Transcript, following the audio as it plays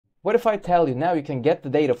what if I tell you now you can get the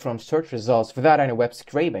data from search results without any web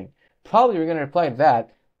scraping? Probably you're going to reply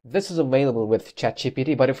that this is available with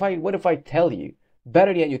ChatGPT. But what if I tell you,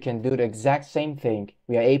 better yet, you can do the exact same thing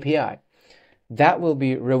via API? That will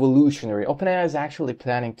be revolutionary. OpenAI is actually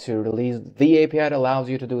planning to release the API that allows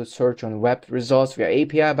you to do a search on web results via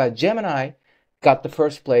API, but Gemini got the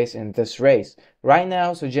first place in this race. Right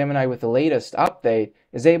now, so Gemini with the latest update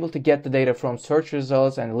is able to get the data from search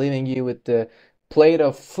results and leaving you with the plate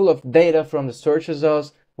full of data from the search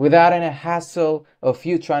results without any hassle of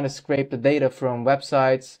you trying to scrape the data from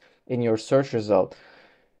websites in your search result.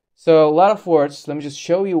 So a lot of words, let me just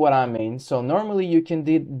show you what I mean. So normally you can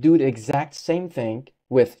do the exact same thing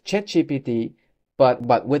with ChatGPT,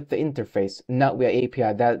 but with the interface, not via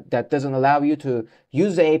API. That doesn't allow you to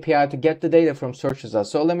use the API to get the data from search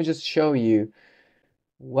results. So let me just show you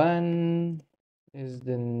when is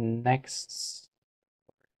the next.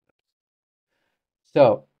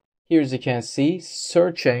 So here as you can see,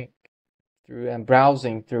 searching through and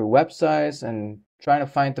browsing through websites and trying to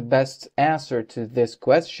find the best answer to this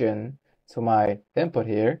question to my input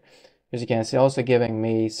here. As you can see, also giving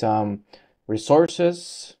me some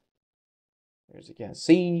resources, as you can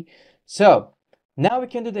see. So now we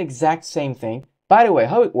can do the exact same thing. By the way,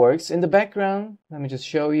 how it works in the background, let me just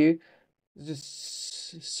show you.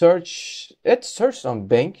 Just search, it searched on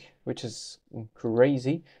Bing, which is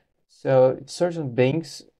crazy. So it searched on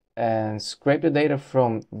Bing's and scrape the data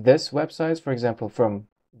from this website, for example, from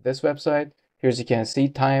this website. Here, as you can see,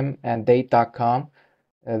 timeanddate.com.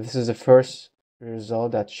 This is the first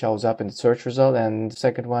result that shows up in the search result, and the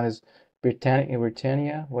second one is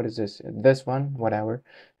Britannia. What is this? This one, whatever.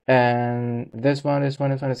 And this one,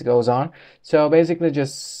 it goes on. So basically,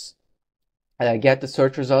 just get the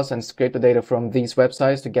search results and scrape the data from these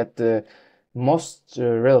websites to get the most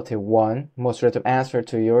relative answer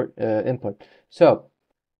to your input. So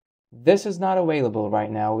this is not available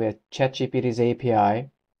right now with ChatGPT's API,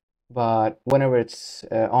 but whenever it's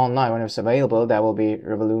online, whenever it's available, that will be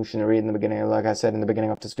revolutionary in the beginning, like I said in the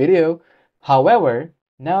beginning of this video. However,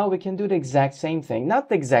 now we can do the exact same thing. Not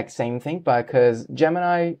the exact same thing, because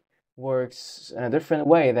Gemini works in a different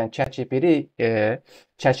way than ChatGPT,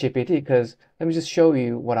 because let me just show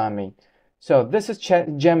you what I mean. So this is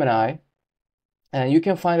Gemini, and you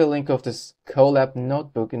can find a link of this Colab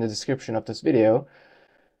notebook in the description of this video.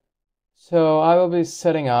 So I will be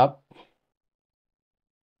setting up,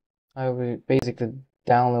 I will be basically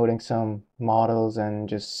downloading some models and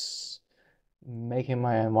just making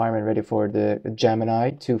my environment ready for the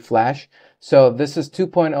Gemini 2 Flash. So this is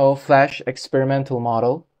 2.0 Flash experimental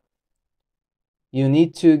model. You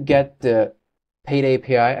need to get the paid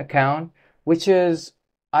API account, which is,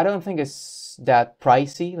 I don't think it's that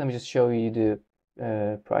pricey. Let me just show you the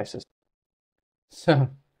prices. So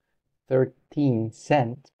 13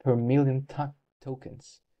 cents per million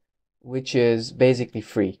tokens, which is basically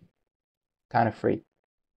free, kind of free.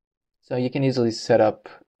 So you can easily set up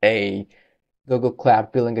a Google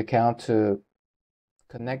Cloud billing account to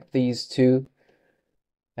connect these two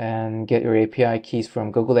and get your API keys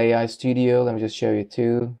from Google AI Studio. Let me just show you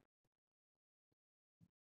two.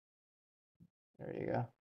 There you go.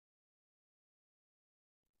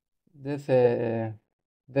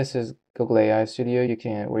 This is Google AI Studio.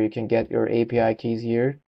 Where you can get your API keys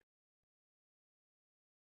here.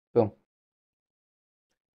 Boom.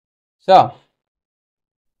 So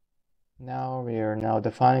now we are now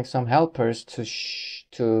defining some helpers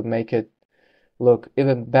to make it look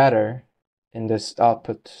even better in this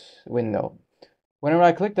output window. Whenever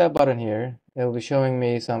I click that button here, it will be showing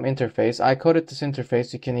me some interface. I coded this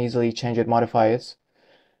interface. You can easily change it, modify it.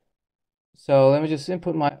 So let me just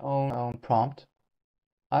input my own prompt.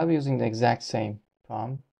 I'll be using the exact same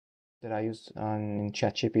prompt that I used in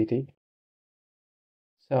ChatGPT.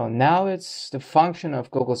 So now it's the function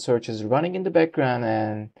of Google search is running in the background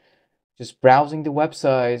and just browsing the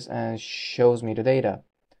websites and shows me the data.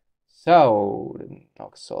 So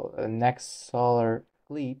next solar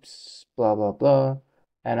eclipse, blah blah blah,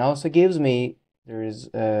 and also gives me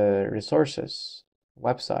resources,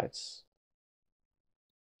 websites.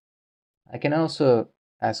 I can also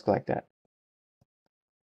ask like that.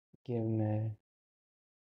 Give me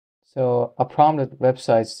a prompted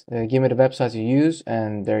websites. Give me the websites you use,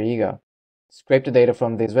 and there you go. Scrape the data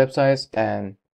from these websites and